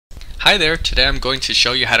Hi there, today I'm going to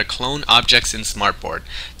show you how to clone objects in Smartboard.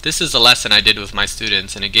 This is a lesson I did with my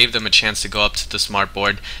students and it gave them a chance to go up to the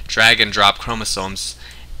Smartboard, drag and drop chromosomes.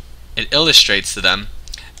 It illustrates to them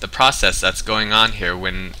the process that's going on here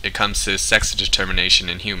when it comes to sex determination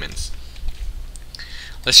in humans.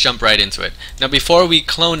 Let's jump right into it. Now before we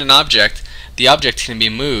clone an object, the object can be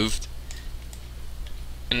moved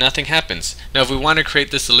and nothing happens. Now if we want to create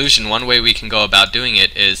this illusion, one way we can go about doing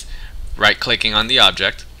it is right-clicking on the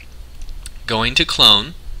object, going to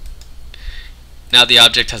clone. Now the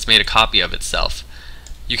object has made a copy of itself.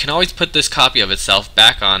 You can always put this copy of itself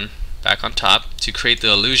back on top to create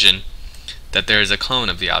the illusion that there is a clone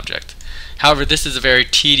of the object. However, this is a very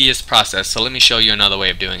tedious process, so let me show you another way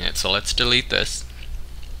of doing it. So let's delete this.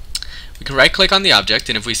 We can right click on the object,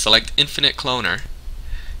 and if we select Infinite Cloner,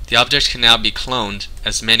 the object can now be cloned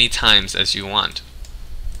as many times as you want.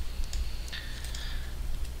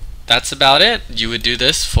 That's about it. You would do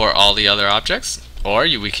this for all the other objects, or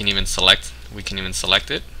we can even select it. We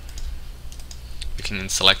can even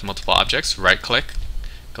select multiple objects, right click,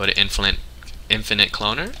 go to Infinite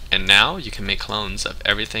Cloner, and now you can make clones of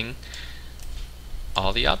everything,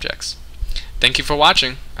 all the objects. Thank you for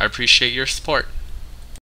watching. I appreciate your support.